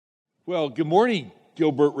Well, good morning,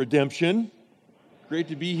 Gilbert Redemption. Great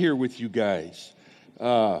to be here with you guys.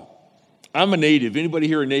 I'm a native. Anybody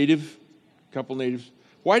here a native? A couple natives?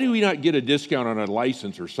 Why do we not get a discount on a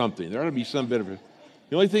license or something? There ought to be some benefit.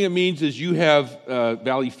 The only thing it means is you have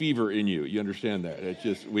valley fever in you. You understand that? It's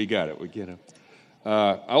just, we got it. We get it.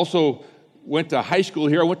 I also went to high school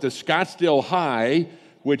here. I went to Scottsdale High,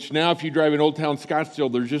 which now if you drive in Old Town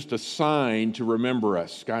Scottsdale, there's just a sign to remember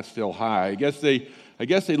us, Scottsdale High. I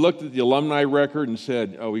guess they looked at the alumni record and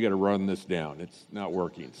said, oh, we got to run this down. It's not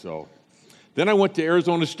working. So then I went to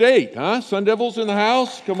Arizona State. Sun Devils in the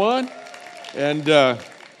house? Come on. And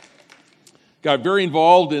got very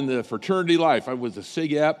involved in the fraternity life. I was a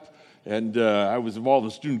SIG-EP, and I was involved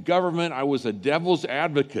in student government. I was a devil's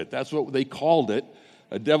advocate. That's what they called it.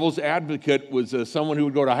 A devil's advocate was someone who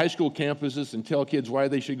would go to high school campuses and tell kids why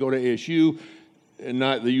they should go to ASU and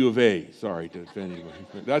not the U of A. Sorry to offend anybody.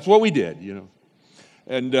 That's what we did, you know.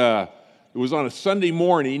 And it was on a Sunday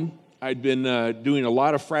morning. I'd been doing a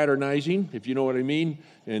lot of fraternizing, if you know what I mean,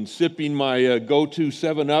 and sipping my go-to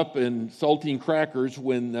 7-Up and saltine crackers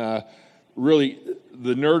when really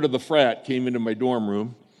the nerd of the frat came into my dorm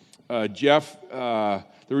room. Jeff, there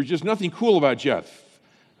was just nothing cool about Jeff.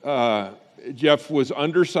 Jeff was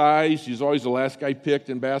undersized. He was always the last guy picked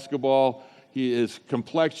in basketball. His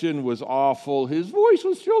complexion was awful. His voice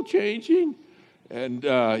was still changing. And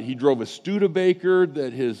he drove a Studebaker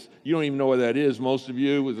that you don't even know what that is, most of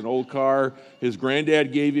you, it was an old car. His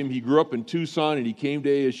granddad gave him. He grew up in Tucson and he came to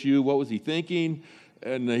ASU. What was he thinking?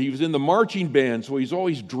 And he was in the marching band, so he's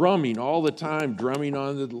always drumming all the time, drumming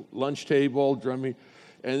on the lunch table, drumming.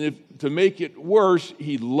 And to make it worse,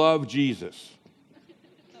 he loved Jesus.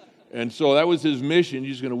 And so that was his mission.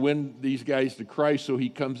 He's going to win these guys to Christ. So he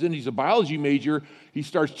comes in. He's a biology major. He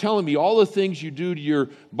starts telling me all the things you do to your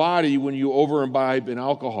body when you over-imbibe in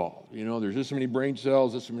alcohol. You know, there's this many brain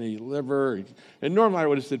cells, this many liver. And normally I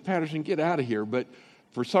would have said, Patterson, get out of here. But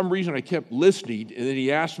for some reason I kept listening. And then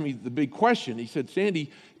he asked me the big question. He said, Sandy,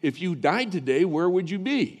 if you died today, where would you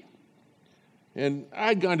be? And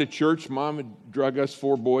I'd gone to church. Mom had drug us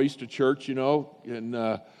 4 boys to church, you know.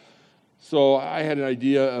 And so I had an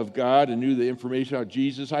idea of God and knew the information about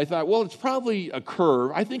Jesus. I thought, well, it's probably a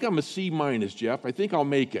curve. I think I'm a C-, Jeff. I think I'll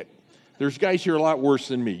make it. There's guys here a lot worse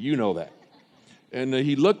than me. You know that. And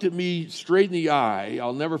he looked at me straight in the eye.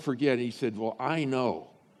 I'll never forget. He said, well, I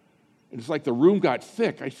know. And it's like the room got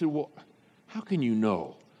thick. I said, well, how can you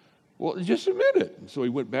know? Well, just admit it. And so he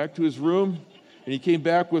went back to his room, and he came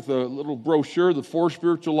back with a little brochure, The 4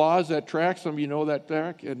 Spiritual Laws, that track. Some of you know that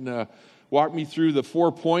track. And walk me through the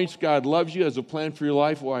 4 points. God loves you, has a plan for your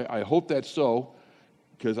life. Well, I hope that's so,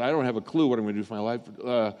 because I don't have a clue what I'm going to do with my life.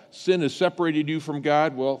 Sin has separated you from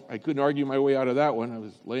God. Well, I couldn't argue my way out of that one. I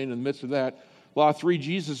was laying in the midst of that. Law 3,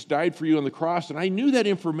 Jesus died for you on the cross, and I knew that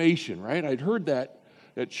information, right? I'd heard that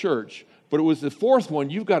at church, but it was the 4th one.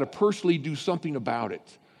 You've got to personally do something about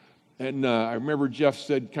it. And I remember Jeff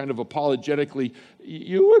said kind of apologetically,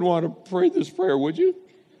 you wouldn't want to pray this prayer, would you?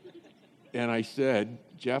 And I said,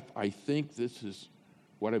 Jeff, I think this is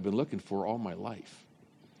what I've been looking for all my life.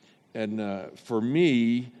 And for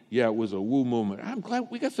me, yeah, it was a woo moment. I'm glad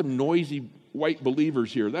we got some noisy white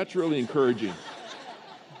believers here. That's really encouraging.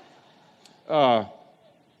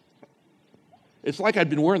 It's like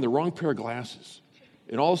I'd been wearing the wrong pair of glasses.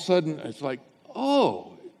 And all of a sudden, it's like,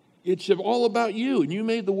 oh, it's all about you, and you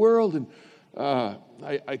made the world. And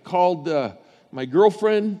I called my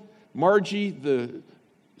girlfriend, Margie, the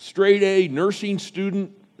straight A nursing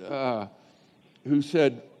student who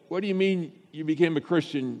said, what do you mean you became a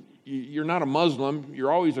Christian? You're not a Muslim.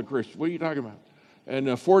 You're always a Christian. What are you talking about?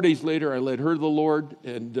 And 4 days later, I led her to the Lord,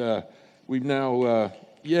 and we've now,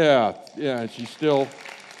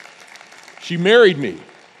 she married me.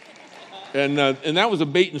 And that was a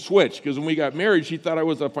bait and switch, because when we got married, she thought I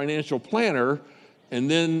was a financial planner. And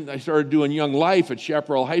then I started doing Young Life at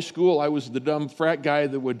Chaparral High School. I was the dumb frat guy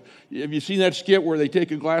that would, have you seen that skit where they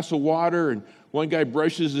take a glass of water and one guy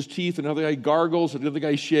brushes his teeth, another guy gargles, another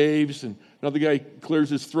guy shaves, and another guy clears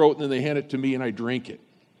his throat, and then they hand it to me and I drink it.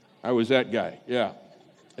 I was that guy, yeah.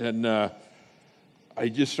 And I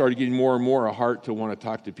just started getting more and more a heart to want to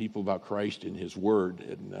talk to people about Christ and His Word.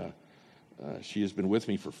 And she has been with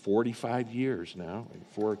me for 45 years now, and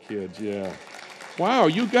 4 kids, yeah. Wow,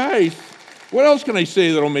 you guys. What else can I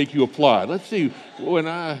say that'll make you applaud? Let's see.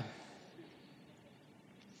 But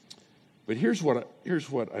here's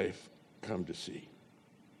what I've come to see.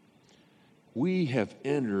 We have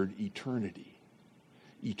entered eternity.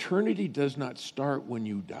 Eternity does not start when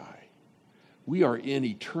you die. We are in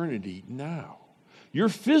eternity now. Your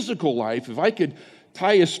physical life, if I could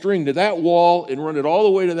tie a string to that wall and run it all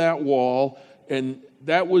the way to that wall, and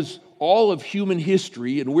that was all of human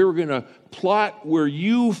history and we were going to plot where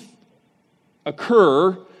you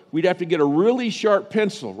occur, we'd have to get a really sharp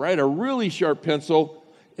pencil, right? A really sharp pencil,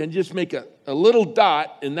 and just make a little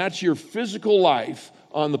dot, and that's your physical life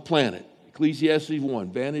on the planet. Ecclesiastes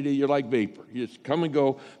 1, vanity, you're like vapor. You just come and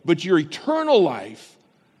go. But your eternal life,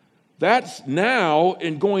 that's now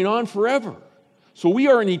and going on forever. So we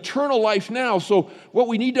are in eternal life now. So what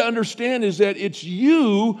we need to understand is that it's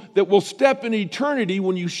you that will step in eternity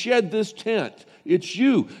when you shed this tent. It's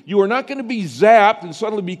you. You are not going to be zapped and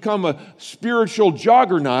suddenly become a spiritual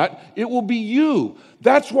juggernaut. It will be you.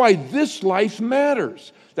 That's why this life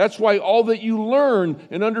matters. That's why all that you learn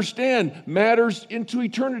and understand matters into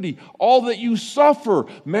eternity. All that you suffer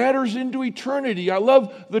matters into eternity. I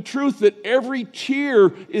love the truth that every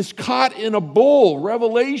tear is caught in a bowl.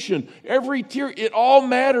 Revelation. Every tear, it all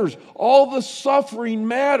matters. All the suffering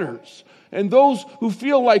matters. And those who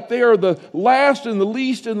feel like they are the last and the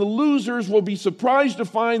least and the losers will be surprised to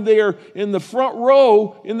find they are in the front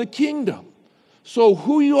row in the kingdom. So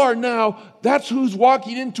who you are now, that's who's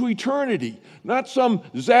walking into eternity. Not some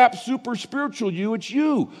zap super spiritual you, it's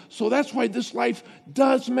you. So that's why this life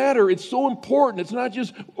does matter. It's so important. It's not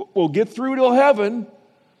just, we'll get through till heaven.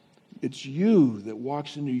 It's you that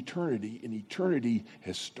walks into eternity, and eternity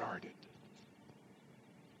has started.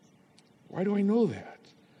 Why do I know that?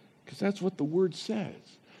 Because that's what the Word says.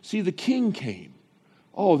 See, the King came.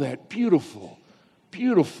 Oh, that beautiful,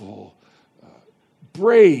 beautiful,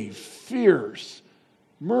 brave, fierce,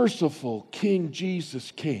 merciful King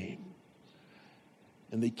Jesus came.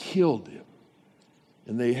 And they killed him.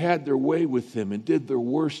 And they had their way with him and did their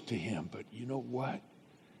worst to him. But you know what?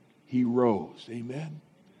 He rose. Amen?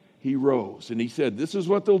 He rose. And he said, this is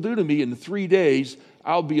what they'll do to me. In 3 days,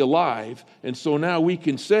 I'll be alive. And so now we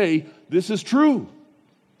can say, this is true.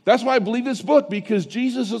 That's why I believe this book, because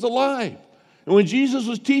Jesus is alive. And when Jesus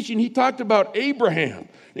was teaching, he talked about Abraham.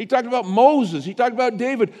 He talked about Moses. He talked about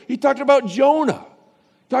David. He talked about Jonah.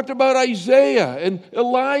 He talked about Isaiah and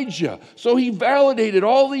Elijah. So he validated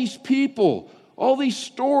all these people, all these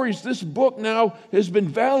stories. This book now has been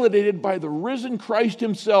validated by the risen Christ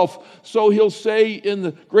himself. So he'll say in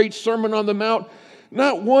the great Sermon on the Mount,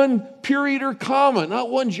 not one period or comma, not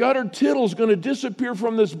one jot or tittle is going to disappear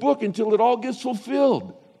from this book until it all gets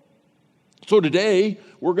fulfilled. So today,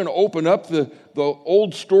 we're going to open up the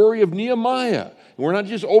old story of Nehemiah. And we're not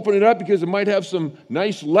just opening it up because it might have some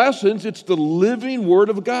nice lessons. It's the living Word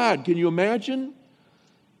of God. Can you imagine?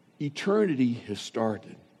 Eternity has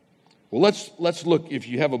started. Well, let's look. If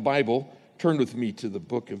you have a Bible, turn with me to the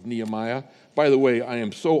book of Nehemiah. By the way, I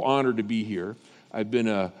am so honored to be here. I've been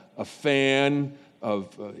a fan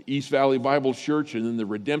of East Valley Bible Church and then the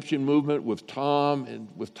Redemption Movement with Tom and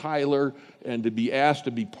with Tyler, and to be asked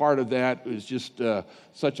to be part of that is just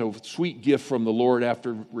such a sweet gift from the Lord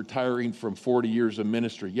after retiring from 40 years of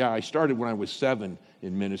ministry. Yeah, I started when I was 7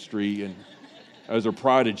 in ministry, and I was a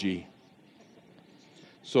prodigy.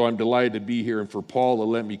 So I'm delighted to be here, and for Paul to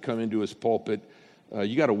let me come into his pulpit.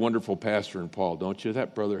 You got a wonderful pastor in Paul, don't you?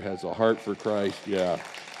 That brother has a heart for Christ, yeah.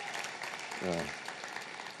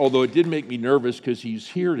 Although it did make me nervous because he's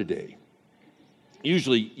here today.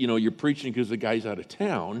 Usually, you're preaching because the guy's out of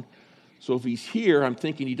town. So if he's here, I'm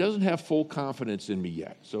thinking he doesn't have full confidence in me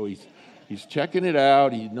yet. So he's checking it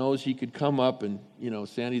out. He knows he could come up and,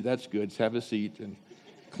 Sandy, that's good. Just have a seat and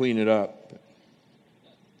clean it up.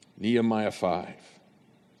 Nehemiah 5.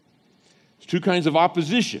 There's 2 kinds of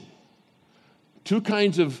opposition. 2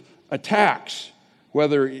 kinds of attacks.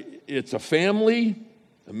 Whether it's a family,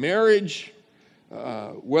 a marriage,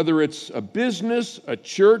 whether it's a business, a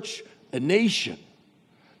church, a nation.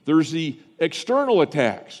 There's the external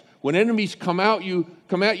attacks. When enemies come at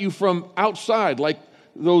you from outside, like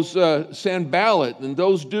those Sanballat and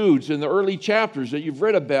those dudes in the early chapters that you've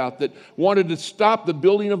read about that wanted to stop the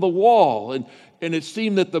building of the wall. And it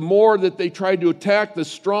seemed that the more that they tried to attack, the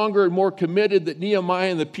stronger and more committed that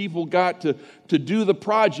Nehemiah and the people got to do the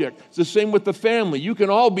project. It's the same with the family. You can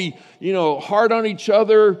all be, hard on each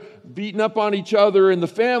other, beating up on each other in the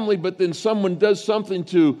family, but then someone does something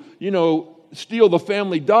to, steal the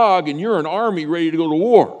family dog and you're an army ready to go to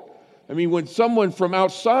war. I mean, when someone from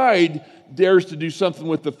outside dares to do something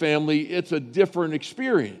with the family, it's a different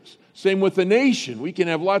experience. Same with the nation. We can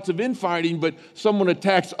have lots of infighting, but someone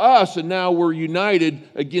attacks us and now we're united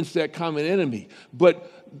against that common enemy.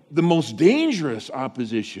 But the most dangerous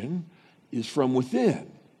opposition is from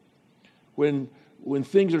within. When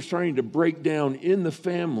things are starting to break down in the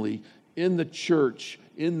family, in the church,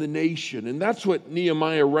 in the nation. And that's what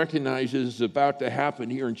Nehemiah recognizes is about to happen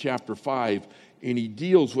here in chapter 5, and he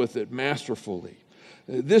deals with it masterfully.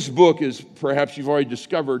 This book is, perhaps you've already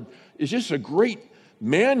discovered, is just a great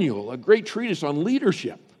manual, a great treatise on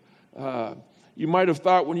leadership. You might have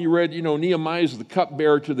thought when you read, Nehemiah is the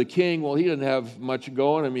cupbearer to the king. Well, he didn't have much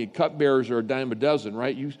going. I mean, cupbearers are a dime a dozen,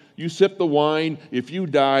 right? You sip the wine. If you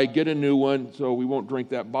die, get a new one, so we won't drink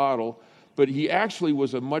that bottle. But he actually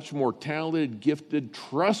was a much more talented, gifted,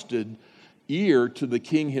 trusted ear to the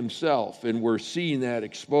king himself. And we're seeing that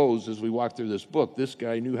exposed as we walk through this book. This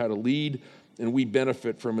guy knew how to lead, and we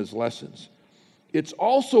benefit from his lessons. It's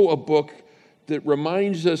also a book that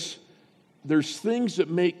reminds us there's things that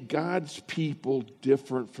make God's people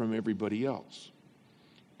different from everybody else.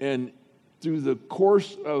 And through the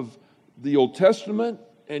course of the Old Testament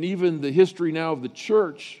and even the history now of the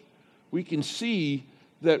church, we can see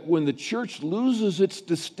that when the church loses its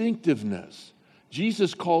distinctiveness,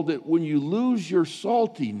 Jesus called it, when you lose your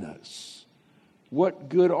saltiness, what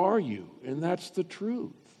good are you? And that's the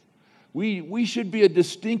truth. We should be a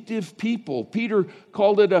distinctive people. Peter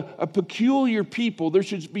called it a peculiar people. There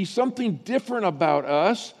should be something different about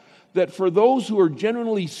us that for those who are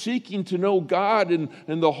genuinely seeking to know God and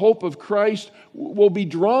the hope of Christ will be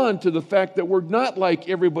drawn to the fact that we're not like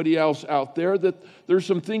everybody else out there, that there's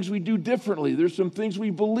some things we do differently. There's some things we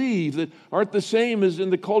believe that aren't the same as in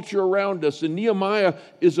the culture around us. And Nehemiah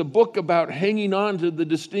is a book about hanging on to the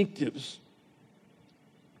distinctives.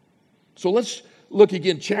 So let's look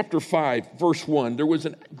again, chapter 5, verse 1. There was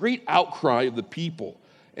a great outcry of the people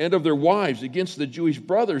and of their wives against the Jewish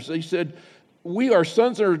brothers. They said, our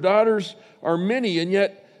sons and our daughters are many, and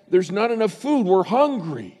yet there's not enough food. We're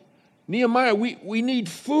hungry. Nehemiah, we need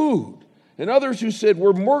food. And others who said,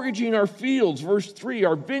 we're mortgaging our fields, verse 3,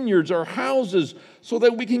 our vineyards, our houses, so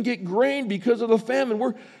that we can get grain because of the famine.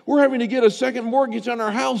 We're having to get a second mortgage on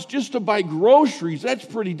our house just to buy groceries. That's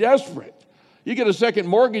pretty desperate. You get a second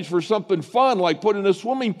mortgage for something fun, like put in a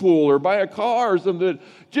swimming pool or buy a car or something.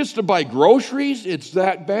 Just to buy groceries, it's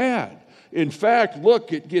that bad. In fact,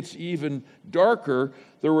 look, it gets even darker.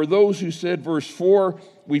 There were those who said, verse 4,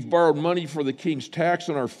 we've borrowed money for the king's tax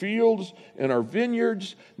on our fields and our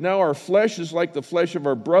vineyards. Now our flesh is like the flesh of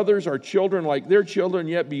our brothers, our children like their children.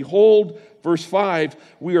 Yet behold, verse 5,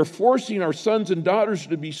 we are forcing our sons and daughters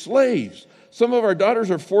to be slaves. Some of our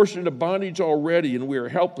daughters are forced into bondage already, and we are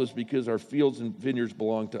helpless because our fields and vineyards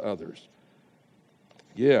belong to others.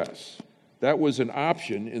 Yes, that was an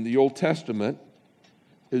option in the Old Testament,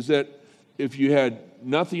 is that if you had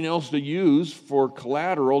nothing else to use for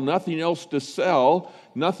collateral, nothing else to sell,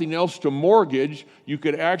 nothing else to mortgage, you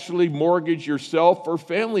could actually mortgage yourself or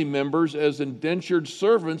family members as indentured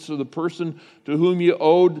servants of the person to whom you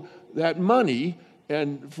owed that money.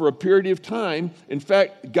 And for a period of time, in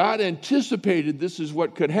fact, God anticipated this is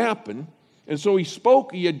what could happen. And so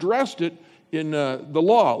he addressed it in the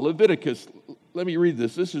law, Leviticus. Let me read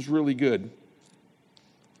this. This is really good.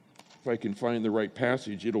 If I can find the right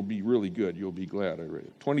passage, it'll be really good. You'll be glad I read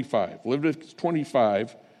it. 25, Leviticus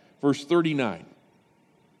 25, verse 39.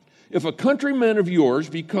 If a countryman of yours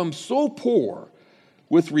becomes so poor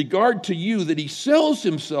with regard to you that he sells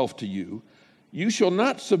himself to you, you shall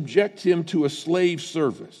not subject him to a slave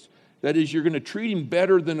service. That is, you're going to treat him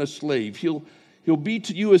better than a slave. He'll be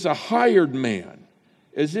to you as a hired man,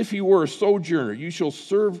 as if he were a sojourner. He shall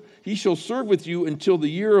serve with you until the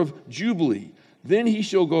year of Jubilee. Then he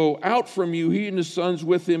shall go out from you, he and his sons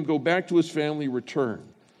with him, go back to his family, return.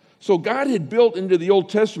 So God had built into the Old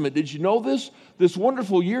Testament, did you know this? This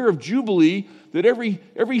wonderful year of Jubilee, that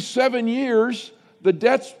every 7 years,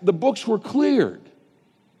 the books were cleared.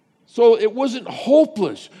 So it wasn't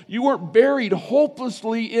hopeless. You weren't buried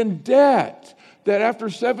hopelessly in debt, that after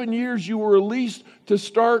 7 years you were released to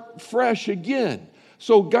start fresh again.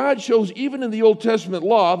 So God shows, even in the Old Testament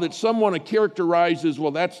law, that some want to characterize as,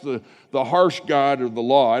 well, that's the harsh God of the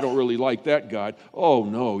law. I don't really like that God. Oh,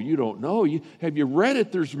 no, you don't know. Have you read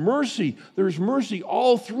it? There's mercy. There's mercy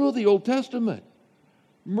all through the Old Testament.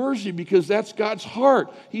 Mercy, because that's God's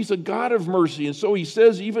heart. He's a God of mercy. And so he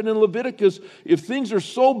says, even in Leviticus, if things are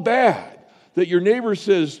so bad that your neighbor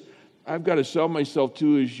says, I've got to sell myself to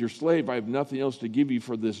you as your slave, I have nothing else to give you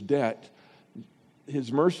for this debt,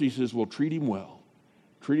 his mercy says, well, treat him well.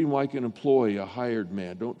 Treat him like an employee, a hired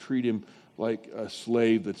man. Don't treat him like a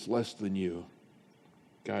slave that's less than you.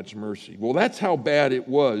 God's mercy. Well, that's how bad it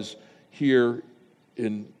was here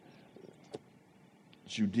in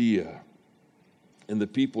Judea. And the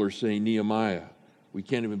people are saying, Nehemiah, we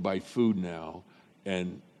can't even buy food now,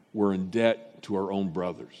 and we're in debt to our own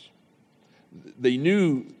brothers. They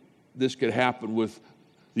knew this could happen with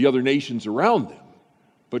the other nations around them,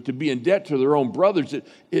 but to be in debt to their own brothers,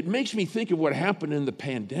 it makes me think of what happened in the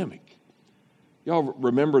pandemic. Y'all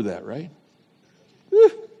remember that, right?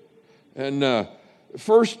 And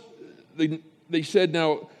first, they said,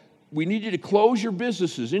 now, we need you to close your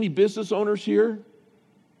businesses. Any business owners here?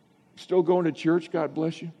 Still going to church? God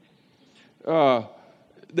bless you.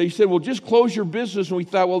 They said, well, just close your business. And we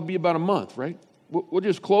thought, well, it'll be about a month, right? We'll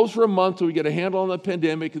just close for a month till we get a handle on the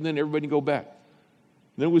pandemic, and then everybody can go back.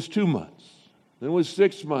 And then it was 2 months. Then it was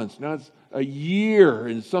 6 months. Now it's a year,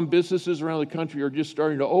 and some businesses around the country are just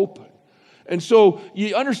starting to open. And so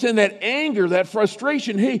you understand that anger, that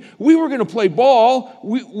frustration. Hey, we were going to play ball.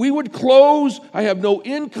 We would close. I have no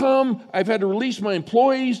income. I've had to release my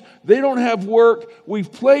employees. They don't have work.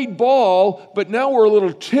 We've played ball, but now we're a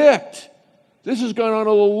little ticked. This has gone on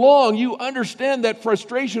a little long. You understand that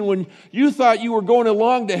frustration when you thought you were going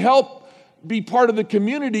along to help be part of the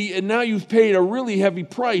community, and now you've paid a really heavy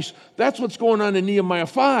price. That's what's going on in Nehemiah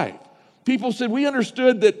 5. People said, we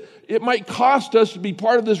understood that it might cost us to be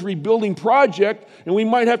part of this rebuilding project, and we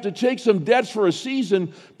might have to take some debts for a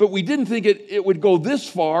season, but we didn't think it would go this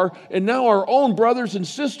far, and now our own brothers and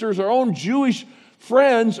sisters, our own Jewish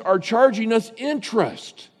friends are charging us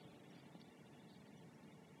interest.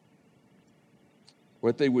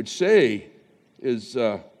 What they would say is,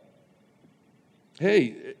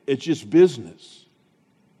 hey, it's just business.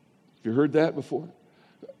 Have you heard that before?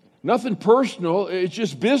 Nothing personal, it's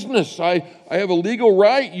just business. I have a legal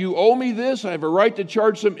right. You owe me this. I have a right to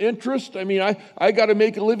charge some interest. I mean, I got to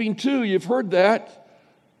make a living too. You've heard that.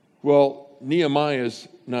 Well, Nehemiah's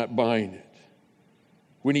not buying it.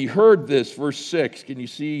 When he heard this, verse 6, can you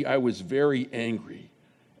see, I was very angry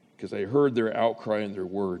because I heard their outcry and their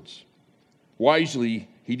words. Wisely,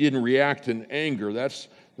 he didn't react in anger. That's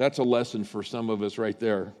a lesson for some of us right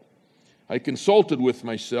there. I consulted with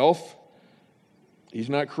myself. He's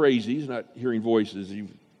not crazy. He's not hearing voices. He's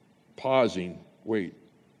pausing. Wait,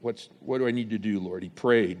 what do I need to do, Lord? He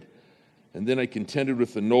prayed. And then I contended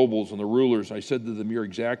with the nobles and the rulers. I said to them, you're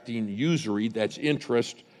exacting usury, that's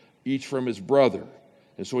interest, each from his brother.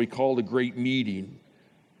 And so he called a great meeting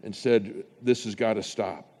and said, this has got to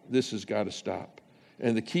stop. This has got to stop.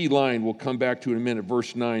 And the key line we'll come back to in a minute,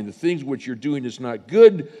 verse 9. The things which you're doing is not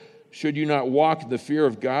good. Should you not walk in the fear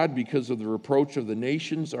of God because of the reproach of the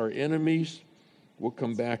nations, our enemies? We'll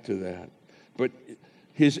come back to that. But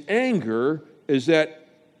his anger is that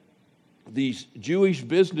these Jewish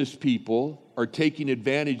business people are taking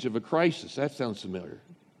advantage of a crisis. That sounds familiar.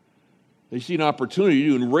 They see an opportunity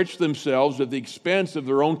to enrich themselves at the expense of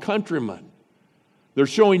their own countrymen. They're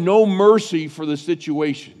showing no mercy for the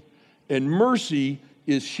situation. And mercy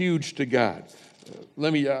is huge to God.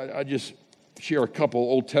 I just share a couple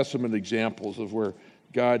Old Testament examples of where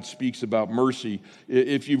God speaks about mercy.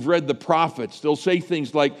 If you've read the prophets, they'll say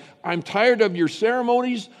things like, I'm tired of your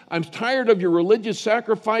ceremonies. I'm tired of your religious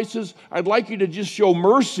sacrifices. I'd like you to just show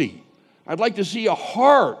mercy. I'd like to see a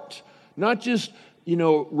heart, not just,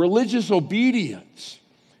 religious obedience.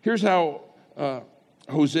 Here's how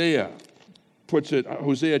Hosea puts it,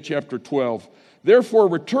 Hosea chapter 12. Therefore,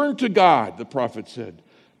 return to God, the prophet said.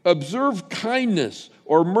 Observe kindness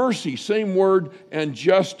or mercy, same word, and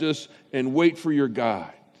justice, and wait for your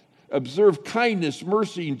God. Observe kindness,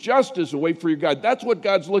 mercy, and justice, and wait for your God. That's what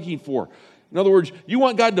God's looking for. In other words, you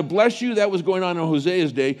want God to bless you? That was going on in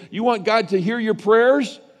Hosea's day. You want God to hear your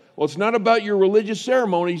prayers? Well, it's not about your religious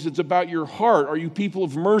ceremonies. It's about your heart. Are you people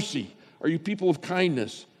of mercy? Are you people of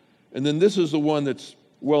kindness? And then this is the one that's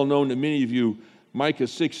well known to many of you, Micah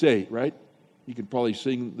 6:8, right? You could probably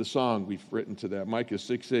sing the song we've written to that, Micah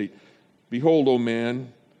 6:8. Behold, O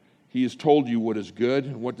man, he has told you what is good,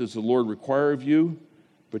 and what does the Lord require of you?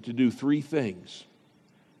 But to do three things.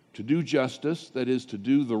 To do justice, that is, to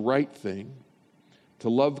do the right thing, to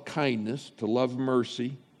love kindness, to love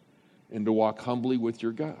mercy, and to walk humbly with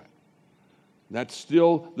your God. That's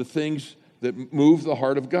still the things that move the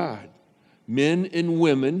heart of God. Men and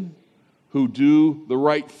women who do the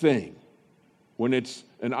right thing when it's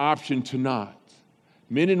an option to not.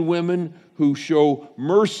 Men and women who show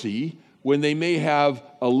mercy when they may have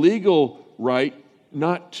a legal right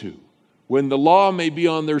not to. When the law may be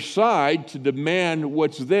on their side to demand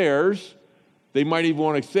what's theirs, they might even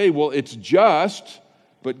want to say, well, it's just,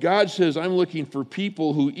 but God says, I'm looking for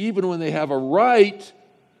people who, even when they have a right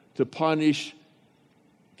to punish,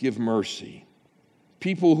 give mercy.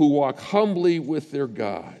 People who walk humbly with their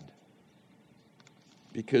God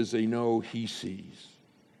because they know He sees.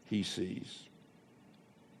 He sees.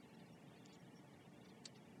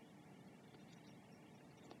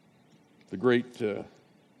 The great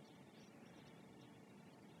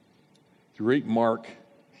mark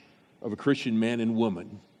of a Christian man and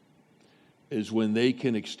woman is when they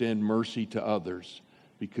can extend mercy to others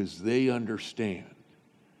because they understand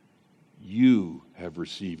you have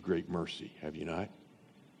received great mercy, have you not?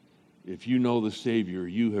 If you know the Savior,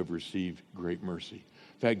 you have received great mercy.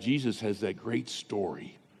 In fact, Jesus has that great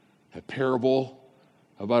story, a parable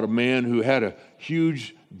about a man who had a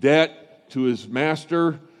huge debt to his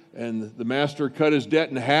master, and the master cut his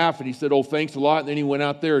debt in half, and he said, oh, thanks a lot, and then he went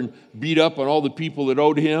out there and beat up on all the people that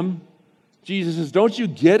owed him. Jesus says, don't you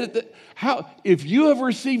get it? If you have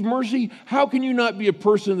received mercy, how can you not be a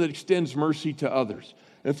person that extends mercy to others?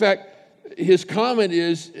 In fact, his comment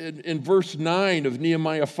is in verse 9 of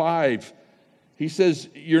Nehemiah 5. He says,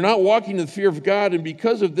 you're not walking in the fear of God, and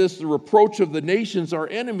because of this, the reproach of the nations, our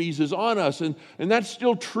enemies, is on us. And that's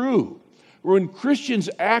still true. When Christians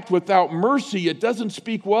act without mercy, it doesn't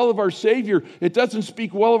speak well of our Savior. It doesn't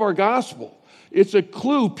speak well of our gospel. It's a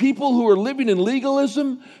clue. People who are living in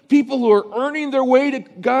legalism, people who are earning their way to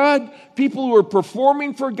God, people who are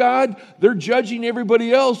performing for God, they're judging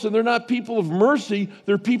everybody else, and they're not people of mercy.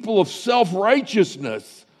 They're people of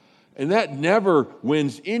self-righteousness. And that never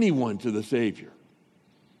wins anyone to the Savior.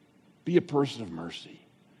 Be a person of mercy.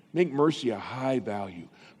 Make mercy a high value,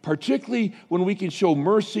 particularly when we can show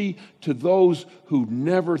mercy to those who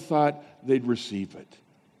never thought they'd receive it.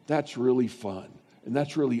 That's really fun, and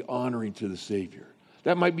that's really honoring to the Savior.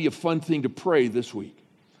 That might be a fun thing to pray this week.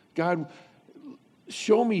 God,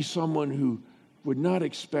 show me someone who would not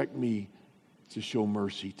expect me to show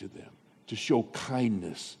mercy to them, to show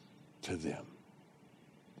kindness to them.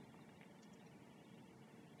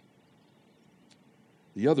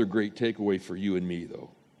 The other great takeaway for you and me, though,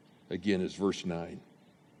 again, is verse 9.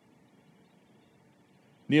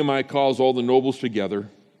 Nehemiah calls all the nobles together,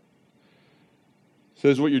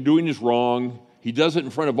 says what you're doing is wrong. He does it in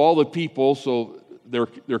front of all the people, so they're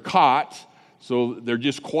caught, so they're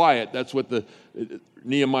just quiet. That's what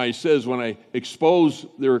Nehemiah says. When I expose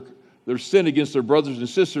their sin against their brothers and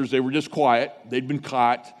sisters, they were just quiet. They'd been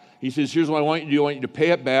caught. He says, here's what I want you to do. I want you to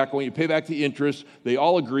pay it back. I want you to pay back the interest. They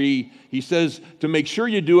all agree. He says, to make sure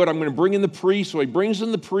you do it, I'm going to bring in the priest. So he brings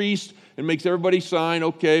in the priest and makes everybody sign,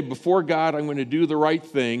 okay, before God, I'm going to do the right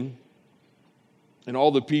thing. And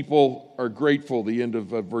all the people are grateful, the end of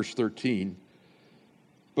verse 13.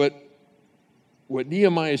 But what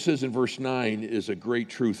Nehemiah says in verse 9 is a great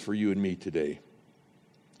truth for you and me today.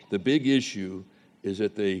 The big issue is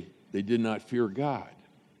that they did not fear God.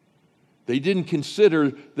 They didn't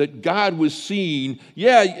consider that God was seeing,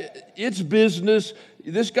 yeah, it's business.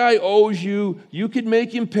 This guy owes you. You can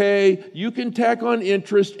make him pay. You can tack on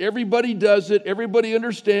interest. Everybody does it. Everybody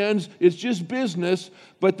understands. It's just business.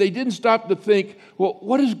 But they didn't stop to think, well,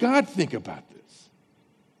 what does God think about this?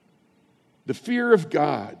 The fear of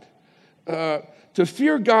God. To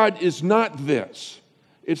fear God is not this.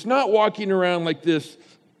 It's not walking around like this.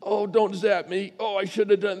 Oh, don't zap me. Oh, I should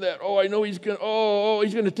have done that. Oh, I know he's going to,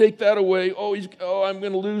 he's going to take that away. I'm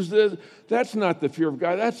going to lose this. That's not the fear of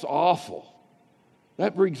God. That's awful.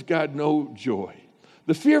 That brings God no joy.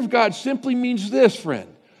 The fear of God simply means this,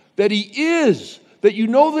 friend, that he is, that you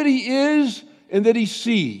know that he is, and that he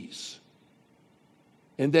sees,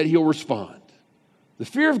 and that he'll respond. The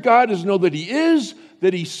fear of God is know that he is,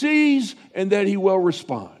 that he sees, and that he will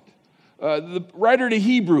respond. The writer to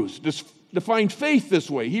Hebrews define faith this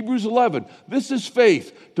way. Hebrews 11. This is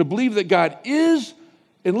faith, to believe that God is,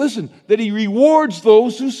 and listen, that he rewards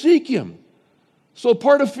those who seek him. So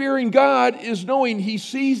part of fearing God is knowing he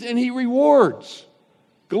sees and he rewards.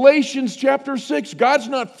 Galatians chapter 6. God's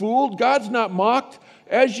not fooled. God's not mocked.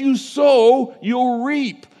 As you sow, you'll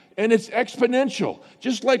reap. And it's exponential.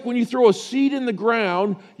 Just like when you throw a seed in the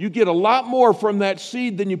ground, you get a lot more from that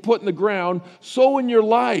seed than you put in the ground. So in your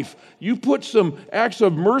life, you put some acts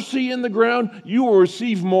of mercy in the ground, you will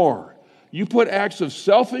receive more. You put acts of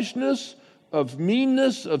selfishness, of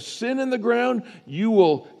meanness, of sin in the ground, you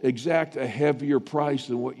will exact a heavier price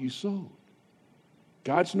than what you sowed.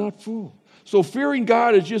 God's not fooled. So fearing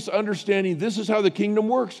God is just understanding this is how the kingdom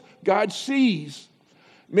works. God sees.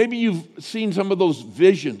 Maybe you've seen some of those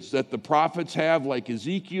visions that the prophets have, like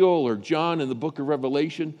Ezekiel or John in the book of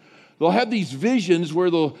Revelation. They'll have these visions where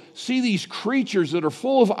they'll see these creatures that are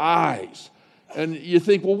full of eyes. And you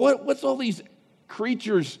think, well, what's all these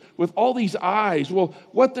creatures with all these eyes? Well,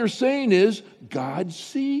 what they're saying is God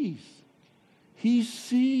sees. He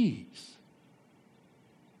sees.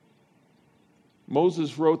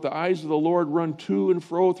 Moses wrote, the eyes of the Lord run to and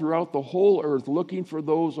fro throughout the whole earth, looking for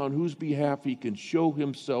those on whose behalf he can show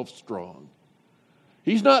himself strong.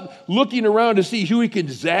 He's not looking around to see who he can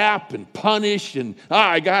zap and punish and,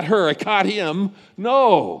 I got her, I caught him.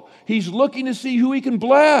 No, he's looking to see who he can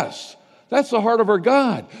bless. That's the heart of our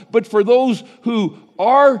God. But for those who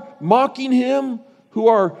are mocking him, who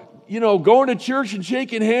are, going to church and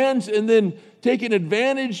shaking hands and then taking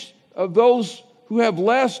advantage of those who have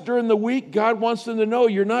less during the week, God wants them to know,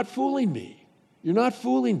 you're not fooling me. You're not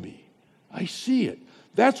fooling me. I see it.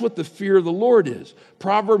 That's what the fear of the Lord is.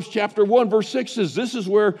 Proverbs chapter 1, verse 6 says, this is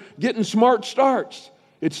where getting smart starts.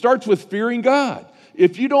 It starts with fearing God.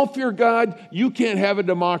 If you don't fear God, you can't have a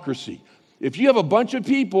democracy. If you have a bunch of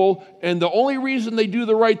people and the only reason they do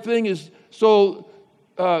the right thing is so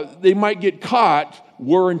they might get caught,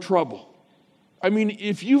 we're in trouble. I mean,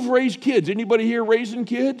 if you've raised kids, anybody here raising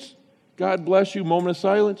kids? God bless you, moment of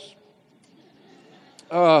silence.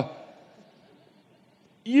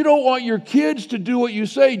 You don't want your kids to do what you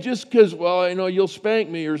say just because, well, I know you'll spank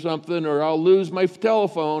me or something, or I'll lose my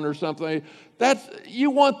telephone or something.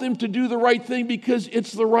 You want them to do the right thing because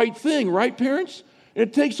it's the right thing, right, parents? And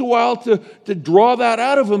it takes a while to draw that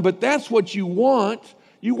out of them, but that's what you want.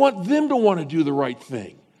 You want them to want to do the right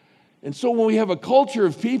thing. And so when we have a culture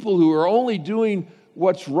of people who are only doing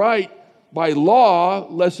what's right by law,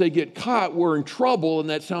 lest they get caught, we're in trouble,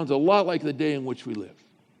 and that sounds a lot like the day in which we live.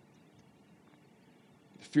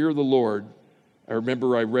 Fear of the Lord. I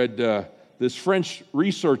remember I read this French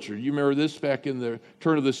researcher. You remember this back in the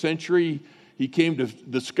turn of the century? He came to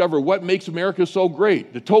discover what makes America so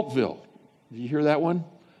great. De Tocqueville. Did you hear that one?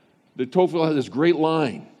 De Tocqueville had this great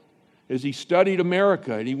line as he studied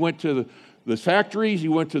America, and he went to the factories, he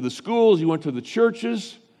went to the schools, he went to the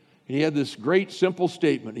churches, and he had this great simple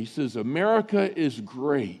statement. He says, America is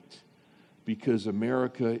great because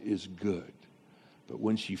America is good. But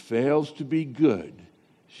when she fails to be good,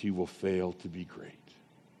 she will fail to be great.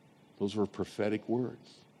 Those were prophetic words.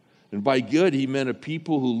 And by good, he meant a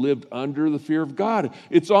people who lived under the fear of God.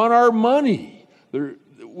 It's on our money.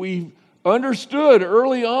 We understood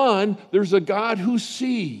early on there's a God who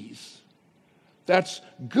sees. That's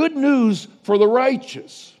good news for the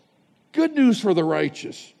righteous. Good news for the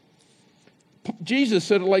righteous. Jesus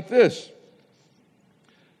said it like this.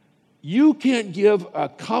 You can't give a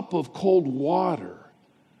cup of cold water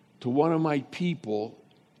to one of my people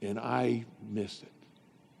and I miss it.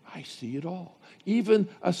 I see it all. Even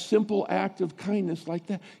a simple act of kindness like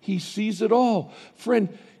that, he sees it all. Friend,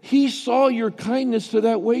 he saw your kindness to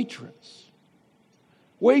that waitress.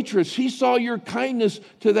 Waitress, he saw your kindness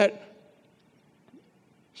to that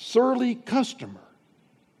surly customer.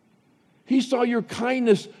 He saw your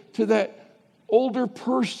kindness to that older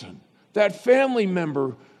person, that family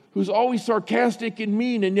member who's always sarcastic and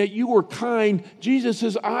mean, and yet you were kind. Jesus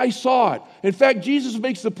says, I saw it. In fact, Jesus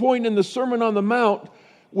makes the point in the Sermon on the Mount,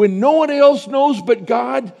 when no one else knows but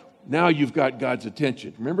God, now you've got God's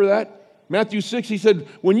attention. Remember that? Matthew 6, he said,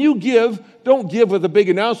 when you give, don't give with a big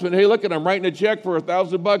announcement. Hey, look, I'm writing a check for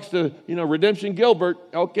 $1,000 to, Redemption Gilbert.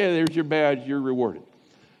 Okay, there's your badge. You're rewarded.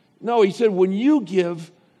 No, he said, when you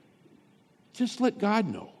give, just let God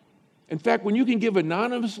know. In fact, when you can give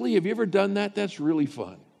anonymously, have you ever done that? That's really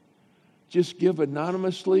fun. Just give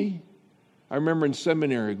anonymously. I remember in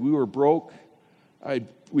seminary, we were broke.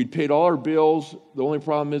 We'd paid all our bills. The only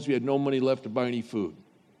problem is we had no money left to buy any food.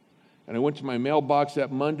 And I went to my mailbox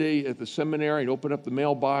that Monday at the seminary and opened up the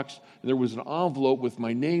mailbox, and there was an envelope with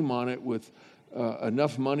my name on it with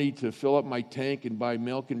enough money to fill up my tank and buy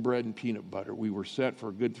milk and bread and peanut butter. We were set for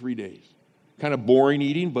a good 3 days. Kind of boring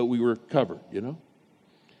eating, but we were covered,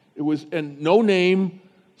 It was, and no name.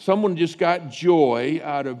 Someone just got joy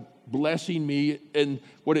out of blessing me, and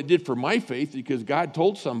what it did for my faith, because God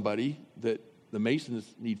told somebody that the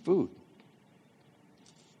Masons need food.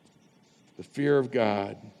 The fear of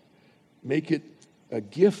God. Make it a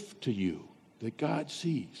gift to you that God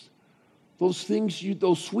sees. Those things,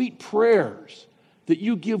 those sweet prayers that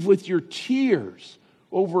you give with your tears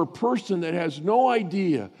over a person that has no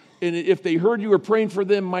idea, and if they heard you were praying for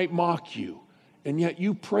them, might mock you. And yet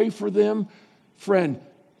you pray for them, friend,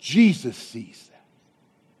 Jesus sees that.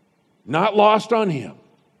 Not lost on him.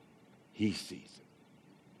 He sees it.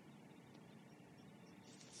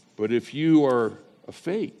 But if you are a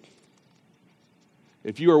fake,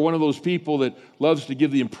 if you are one of those people that loves to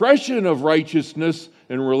give the impression of righteousness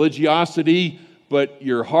and religiosity, but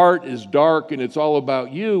your heart is dark and it's all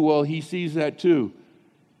about you, well, he sees that too.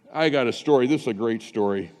 I got a story. This is a great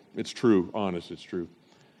story. It's true. Honest, it's true.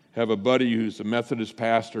 I have a buddy who's a Methodist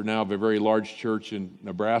pastor now of a very large church in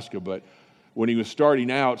Nebraska, but when he was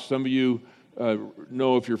starting out, some of you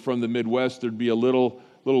know if you're from the Midwest, there'd be a little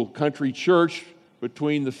country church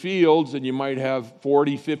between the fields, and you might have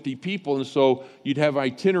 40, 50 people, and so you'd have an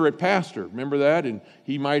itinerant pastor. Remember that? And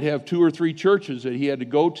he might have 2 or 3 churches that he had to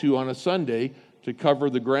go to on a Sunday to cover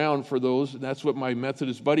the ground for those, and that's what my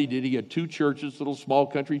Methodist buddy did. He had 2 churches, little small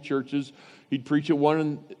country churches. He'd preach at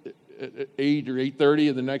one at 8 or 8:30,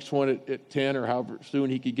 and the next one at 10, or however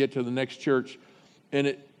soon he could get to the next church.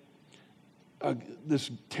 And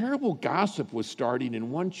this terrible gossip was starting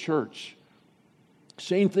in one church.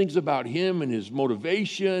 saying things about him and his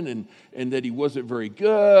motivation and that he wasn't very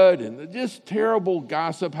good, and just terrible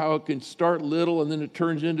gossip, how it can start little and then it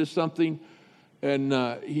turns into something. And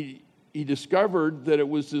he discovered that it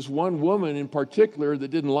was this one woman in particular that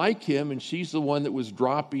didn't like him, and she's the one that was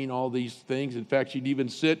dropping all these things. In fact, she'd even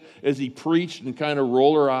sit as he preached and kind of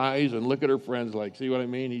roll her eyes and look at her friends like, see what I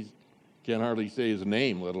mean? He can't hardly say his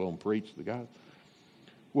name, let alone preach the gospel.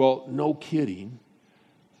 Well, no kidding.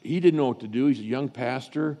 He didn't know what to do. He's a young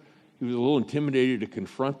pastor. He was a little intimidated to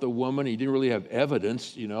confront the woman. He didn't really have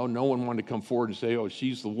evidence, No one wanted to come forward and say, oh,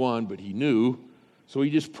 she's the one, but he knew. So he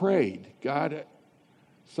just prayed, God,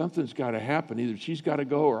 something's got to happen. Either she's got to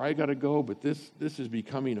go or I got to go, but this is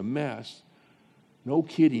becoming a mess. No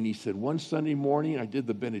kidding. He said, one Sunday morning I did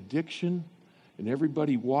the benediction, and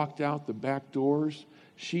everybody walked out the back doors.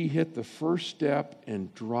 She hit the first step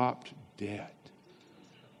and dropped dead.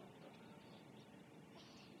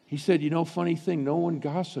 He said, funny thing, no one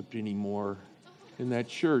gossiped anymore in that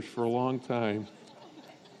church for a long time.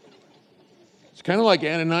 It's kind of like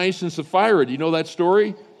Ananias and Sapphira. Do you know that story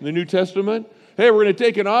in the New Testament? Hey, we're going to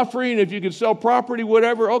take an offering. If you can sell property,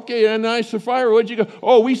 whatever. Okay, Ananias, Sapphira, where'd you go?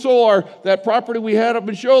 Oh, we sold that property we had up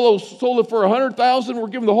in Shiloh, sold it for $100,000. We're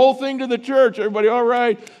giving the whole thing to the church. Everybody, all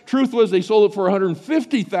right. Truth was they sold it for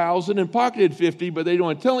 $150,000 and pocketed $50,000, but they don't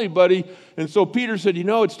want to tell anybody. And so Peter said,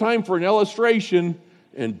 it's time for an illustration.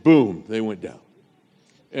 And boom, they went down.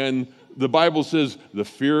 And the Bible says the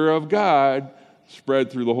fear of God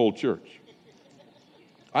spread through the whole church.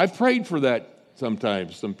 I've prayed for that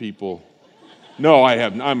sometimes, some people. No, I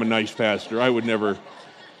haven't. I'm a nice pastor. I would never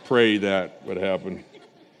pray that would happen.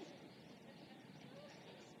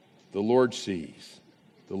 The Lord sees.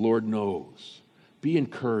 The Lord knows. Be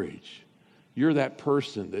encouraged. You're that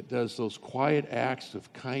person that does those quiet acts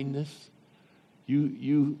of kindness.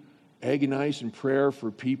 You agonize in prayer for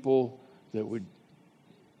people that would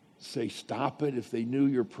say, stop it if they knew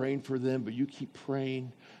you're praying for them, but you keep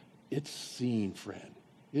praying. It's seen, friend.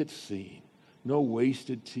 It's seen. No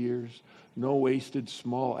wasted tears, no wasted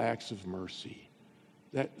small acts of mercy.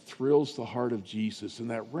 That thrills the heart of Jesus, and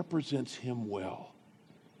that represents him well.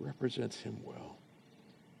 Represents him well.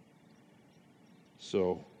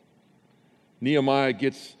 So, Nehemiah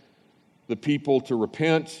gets the people to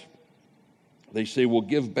repent. They say, we'll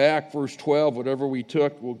give back, verse 12, whatever we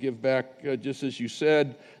took, we'll give back just as you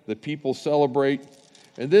said. The people celebrate.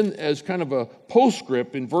 And then as kind of a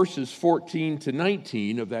postscript in verses 14 to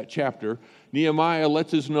 19 of that chapter, Nehemiah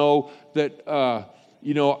lets us know that,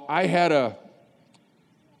 I had a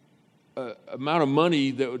amount of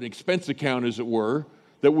money, that an expense account, as it were,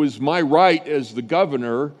 that was my right as the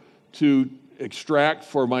governor to extract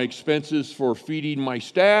for my expenses for feeding my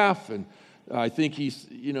staff. And I think he's,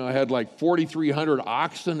 had like 4,300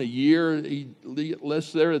 oxen a year. He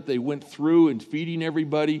lists there that they went through and feeding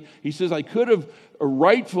everybody. He says, I could have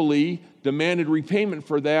rightfully demanded repayment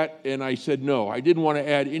for that, and I said no. I didn't want to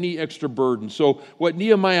add any extra burden. So what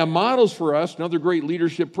Nehemiah models for us, another great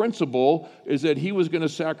leadership principle, is that he was going to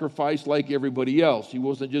sacrifice like everybody else. He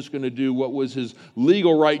wasn't just going to do what was his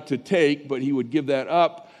legal right to take, but he would give that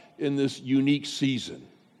up in this unique season.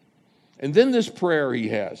 And then this prayer he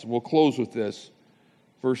has, we'll close with this,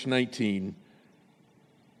 verse 19.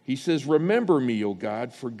 He says, remember me, O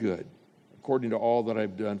God, for good, according to all that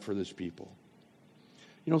I've done for this people.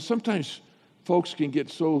 Sometimes folks can get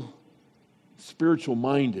so spiritual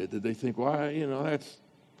minded that they think, well,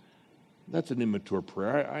 that's an immature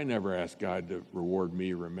prayer. I never asked God to reward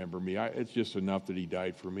me or remember me. It's just enough that he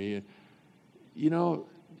died for me. You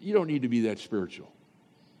don't need to be that spiritual.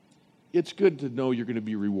 It's good to know you're going to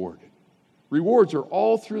be rewarded. Rewards are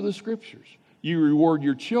all through the scriptures. You reward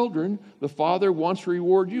your children. The Father wants to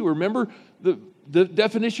reward you. Remember the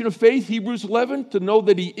definition of faith, Hebrews 11, to know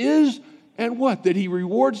that he is and what? That he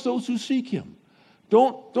rewards those who seek him.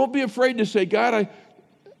 Don't be afraid to say, God,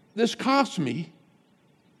 this cost me,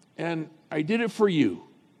 and I did it for you.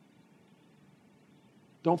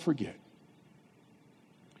 Don't forget.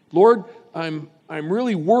 Lord, I'm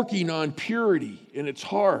really working on purity, and it's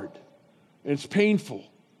hard, and it's painful.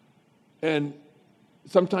 And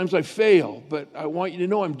sometimes I fail, but I want you to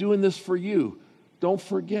know I'm doing this for you. Don't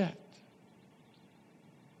forget.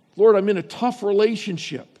 Lord, I'm in a tough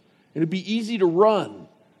relationship, and it'd be easy to run,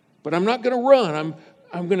 but I'm not going to run.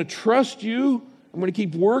 I'm going to trust you. I'm going to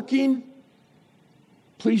keep working.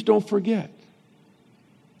 Please don't forget.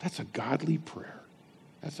 That's a godly prayer.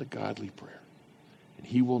 That's a godly prayer. And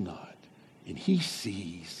he will not. And he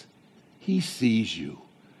sees. He sees you.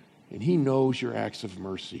 And he knows your acts of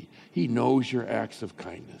mercy. He knows your acts of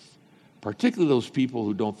kindness, particularly those people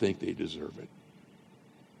who don't think they deserve it.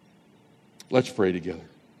 Let's pray together.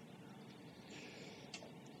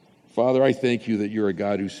 Father, I thank you that you're a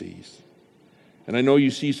God who sees. And I know you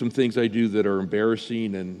see some things I do that are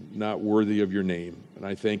embarrassing and not worthy of your name. And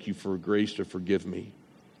I thank you for grace to forgive me.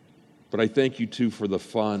 But I thank you, too, for the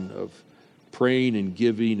fun of praying and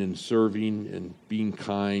giving and serving and being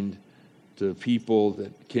kind to people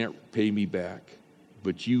that can't pay me back.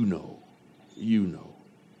 But you know.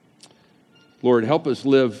 Lord, help us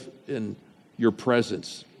live in your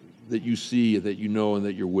presence, that you see, that you know, and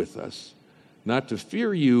that you're with us. Not to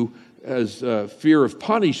fear you as fear of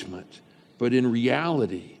punishment, but in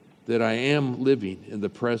reality that I am living in the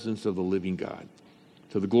presence of the living God.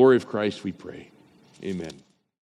 To the glory of Christ we pray. Amen.